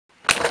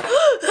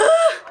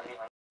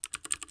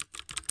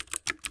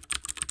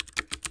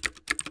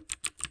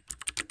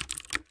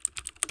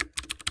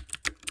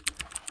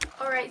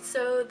Alright,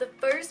 so the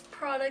first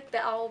product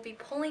that I will be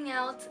pulling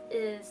out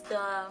is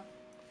the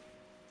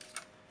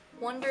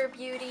Wonder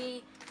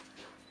Beauty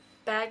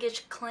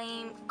Baggage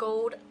Claim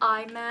Gold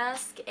Eye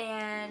Mask,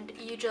 and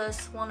you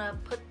just want to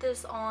put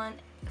this on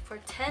for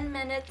 10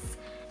 minutes,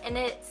 and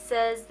it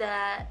says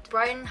that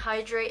brighten,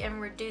 hydrate, and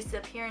reduce the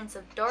appearance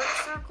of dark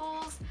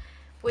circles,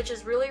 which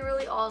is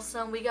really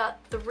awesome. We got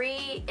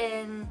 3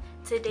 in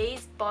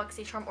today's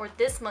Boxycharm, or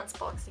this month's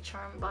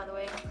Boxycharm, by the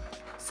way,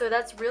 so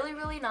that's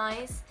really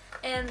nice.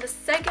 And the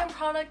second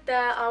product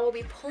that I will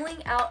be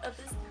pulling out of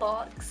this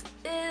box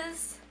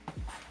is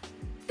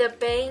the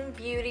Bang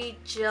Beauty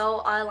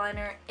Gel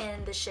Eyeliner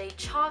in the shade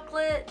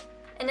Chocolate.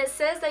 And it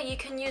says that you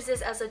can use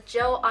this as a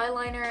gel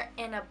eyeliner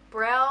and a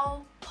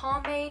brow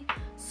pomade.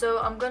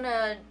 So I'm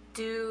gonna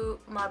do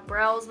my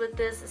brows with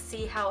this to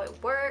see how it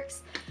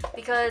works,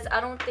 because I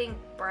don't think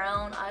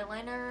brown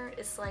eyeliner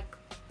is like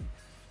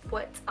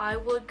what I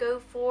would go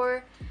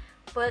for.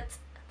 But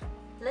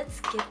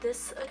let's give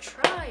this a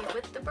try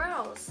with the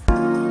brows.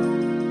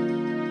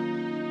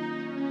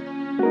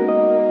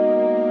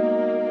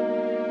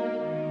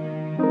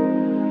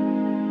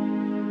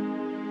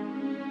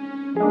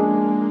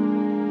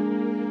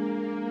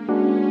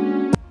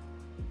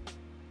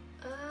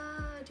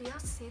 Do y'all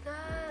see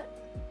that?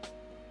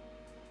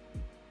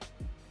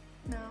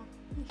 No,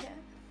 you can't.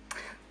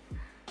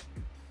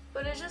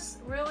 But it's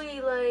just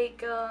really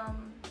like,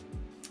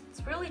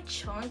 it's really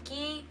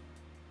chunky.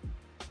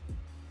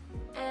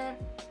 And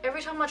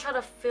every time I try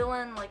to fill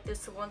in like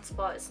this one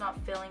spot, it's not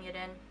filling it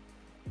in.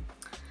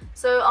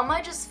 So I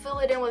might just fill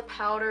it in with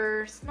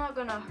powder. It's not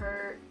gonna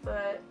hurt,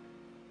 but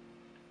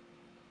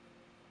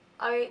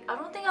I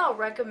don't think I'll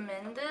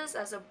recommend this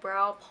as a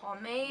brow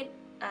pomade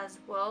as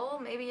well.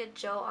 Maybe a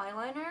gel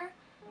eyeliner.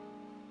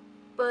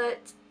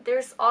 But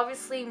there's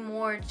obviously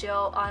more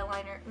gel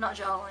eyeliner, not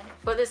gel eyeliner,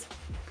 but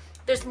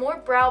there's more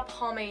brow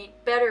pomade,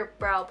 better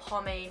brow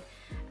pomade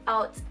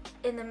out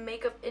in the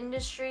makeup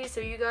industry,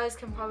 so you guys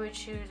can probably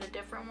choose a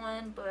different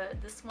one,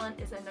 but this one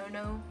is a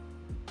no-no.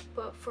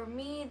 But for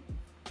me,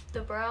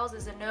 the brows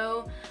is a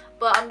no.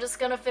 But I'm just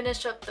gonna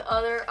finish up the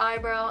other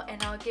eyebrow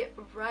and I'll get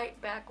right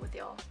back with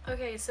y'all.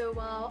 Okay, so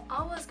while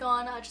I was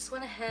gone, I just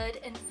went ahead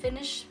and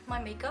finished my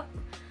makeup,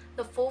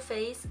 the full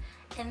face.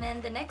 And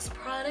then the next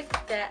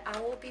product that I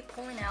will be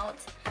pulling out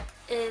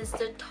is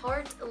the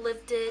Tarte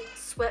Lifted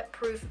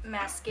Sweatproof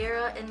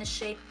Mascara in the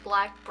shade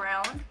Black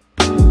Brown.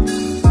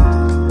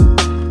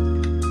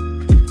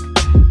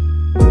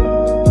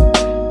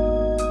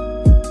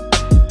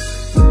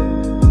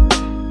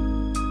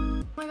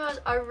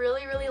 I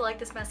really like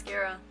this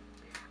mascara.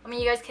 I mean,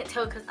 you guys can't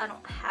tell because I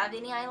don't have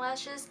any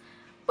eyelashes,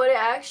 but it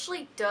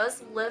actually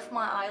does lift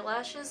my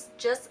eyelashes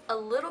just a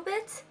little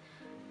bit,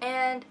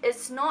 and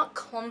it's not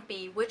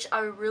clumpy, which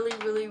I really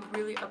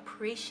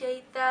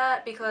appreciate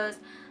that, because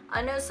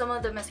I know some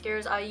of the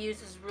mascaras I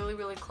use is really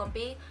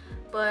clumpy,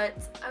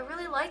 but I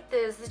really like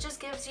this. It just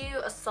gives you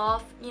a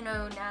soft, you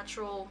know,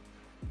 natural,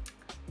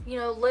 you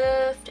know,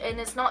 lift, and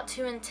it's not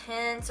too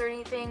intense or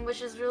anything,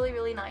 which is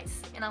really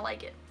nice, and I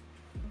like it.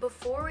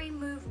 Before we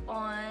move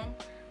on,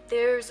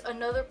 there's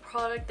another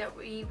product that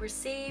we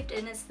received,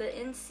 and it's the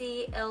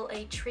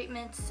NCLA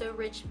Treatment So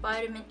Rich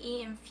Vitamin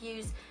E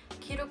Infused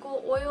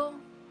Cuticle Oil.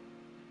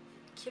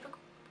 Cuticle?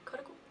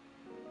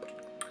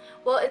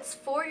 Well, it's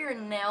for your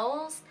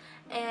nails,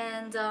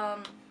 and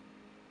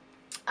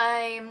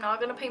I'm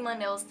not gonna paint my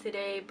nails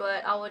today,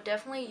 but I would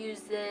definitely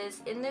use this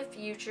in the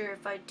future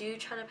if I do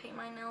try to paint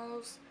my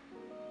nails.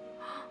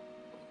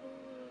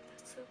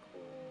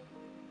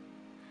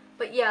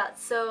 But yeah,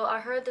 so I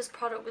heard this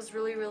product was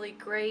really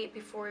great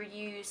before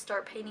you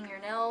start painting your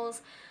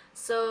nails.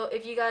 So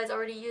if you guys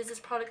already use this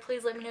product,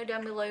 please let me know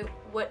down below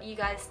what you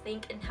guys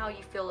think and how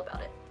you feel about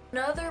it.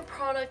 Another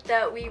product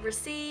that we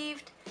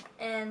received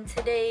in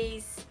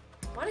today's,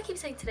 why do I keep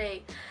saying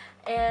today?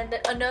 And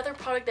another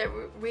product that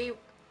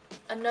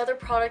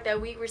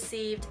we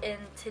received in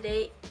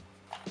today.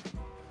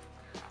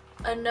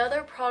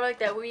 Another product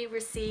that we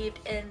received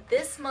in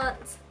this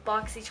month's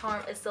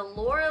Boxycharm is the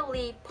Laura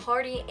Lee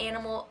Party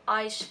Animal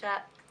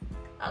eyeshadow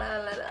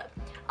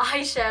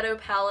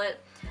palette.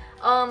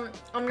 I'm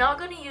not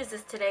going to use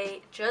this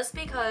today just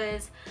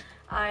because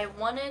I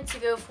wanted to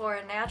go for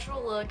a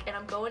natural look, and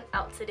I'm going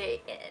out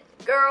today, and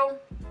girl,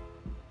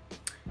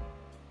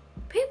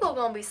 people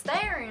gonna be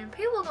staring,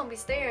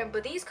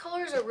 but these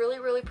colors are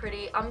really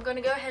pretty. I'm gonna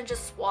go ahead and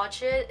just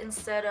swatch it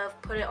instead of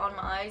put it on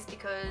my eyes,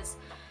 because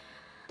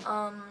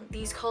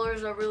these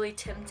colors are really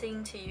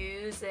tempting to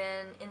use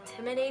and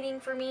intimidating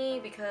for me,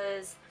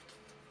 because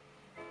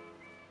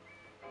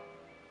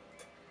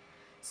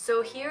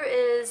so here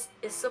is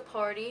It's a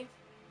Party.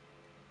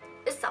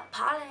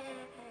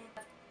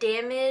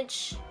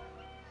 Damage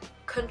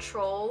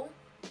Control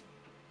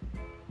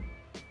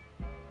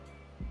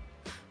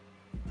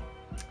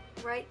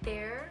right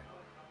there.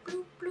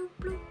 Bloop, bloop,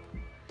 bloop.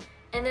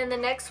 And then the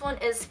next one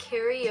is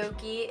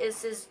Karaoke.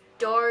 It's this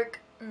dark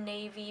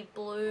navy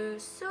blue,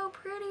 so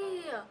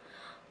pretty.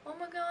 Oh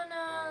my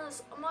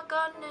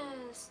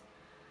goodness,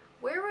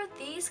 where were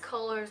these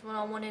colors when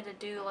I wanted to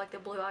do like the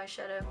blue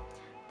eyeshadow?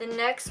 The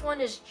next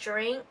one is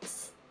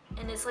drinks,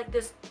 and it's like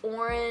this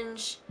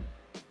orange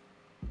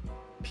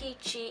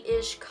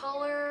peachy-ish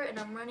color, and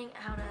I'm running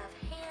out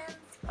of hands.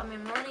 I'm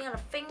running out of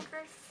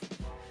fingers.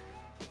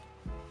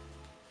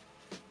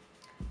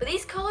 But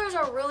these colors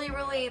are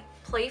really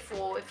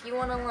playful. If you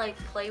want to like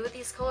play with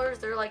these colors,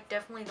 they're like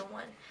definitely the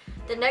one.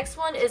 The next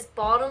one is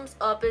bottoms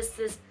up. Is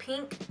this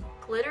pink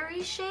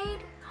glittery shade.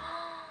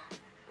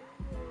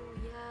 Ooh,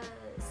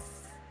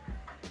 yes.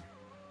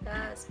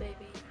 Yes, baby.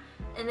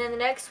 And then the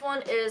next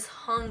one is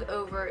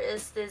hungover.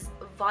 It's this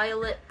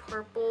violet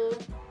purple.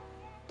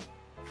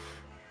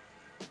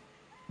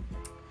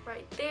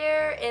 Right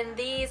there, and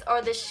these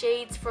are the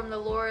shades from the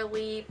Laura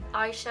Lee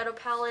eyeshadow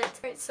palette.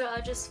 Alright, so I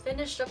just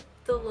finished up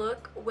the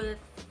look with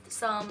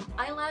some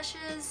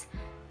eyelashes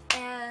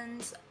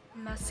and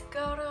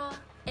mascara,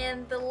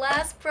 and the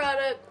last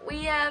product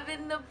we have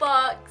in the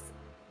box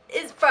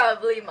is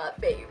probably my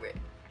favorite.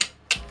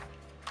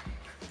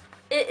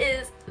 It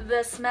is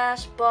the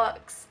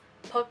Smashbox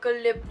Pucker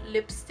Lip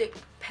Lipstick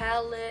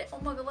Palette. Oh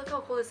my god, look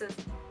how cool this is.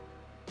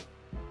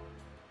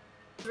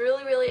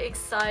 Really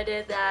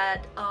excited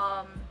that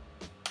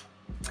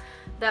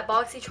that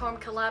Boxycharm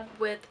collab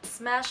with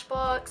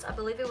Smashbox. I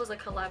believe it was a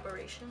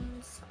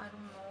collaborations. I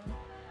don't know.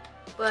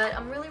 But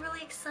I'm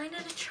really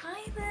excited to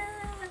try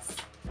this.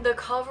 The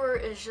cover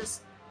is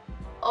just,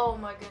 oh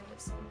my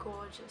goodness,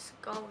 gorgeous.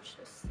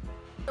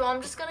 So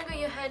I'm just gonna go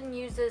ahead and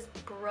use this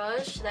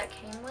brush that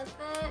came with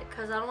it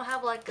because I don't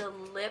have like a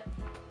lip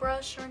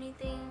brush or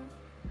anything.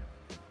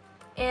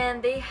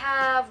 And they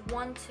have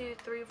 1, 2,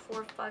 3,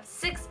 4, 5,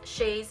 6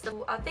 shades.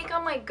 So I think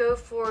I might go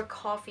for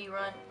Coffee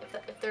Run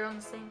if they're on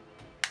the same.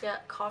 Yeah,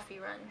 Coffee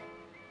Run.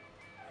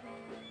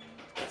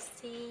 And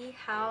see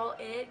how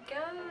it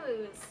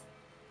goes.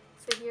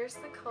 So here's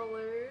the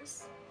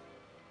colors.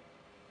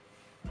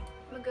 I'm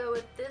gonna go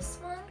with this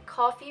one,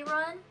 Coffee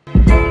Run.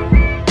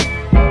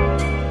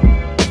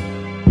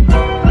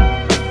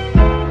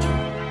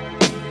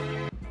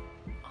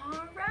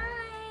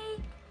 Alright.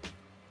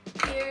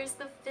 Here's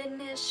the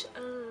finished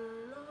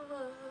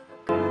look.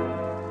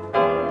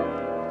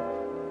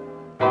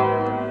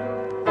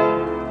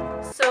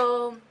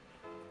 So,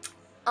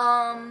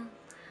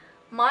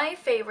 my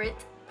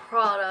favorite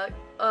product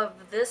of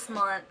this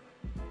month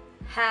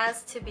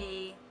has to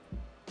be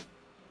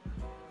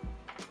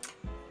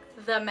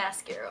the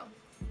mascara.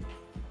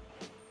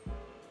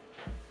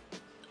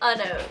 I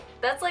know,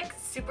 that's like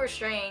super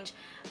strange.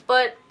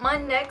 But my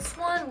next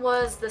one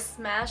was the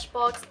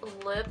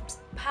Smashbox Lips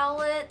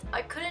Palette.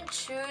 I couldn't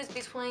choose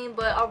between,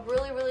 but I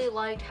really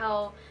liked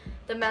how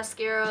the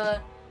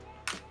mascara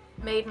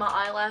made my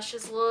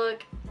eyelashes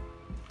look.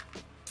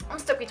 I'm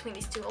stuck between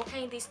these two,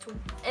 okay? These two.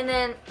 And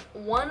then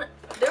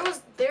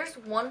there's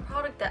one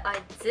product that I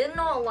did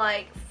not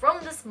like from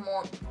this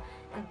month,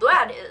 and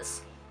that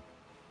is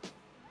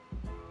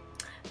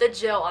the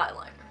gel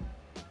eyeliner.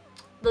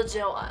 The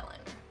gel eyeliner.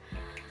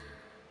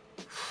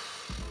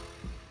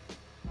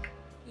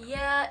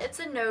 Yeah, it's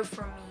a no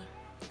for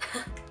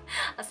me.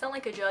 I sound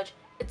like a judge.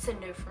 It's a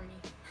no for me.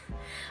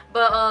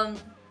 But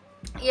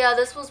yeah,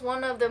 this was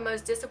one of the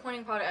most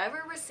disappointing products I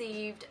ever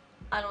received.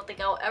 I don't think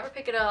I'll ever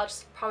pick it up. I'll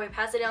just probably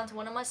pass it down to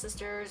one of my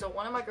sisters or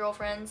one of my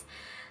girlfriends.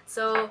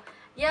 So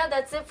yeah,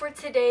 that's it for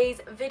today's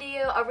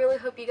video. I really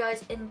hope you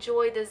guys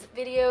enjoyed this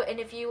video,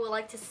 and if you would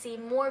like to see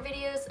more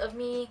videos of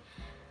me,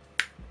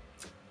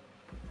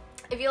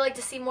 in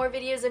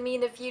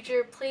the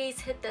future, please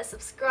hit that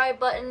subscribe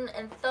button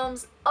and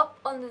thumbs up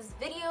on this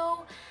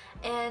video,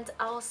 and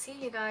I'll see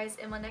you guys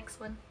in my next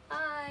one.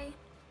 Bye!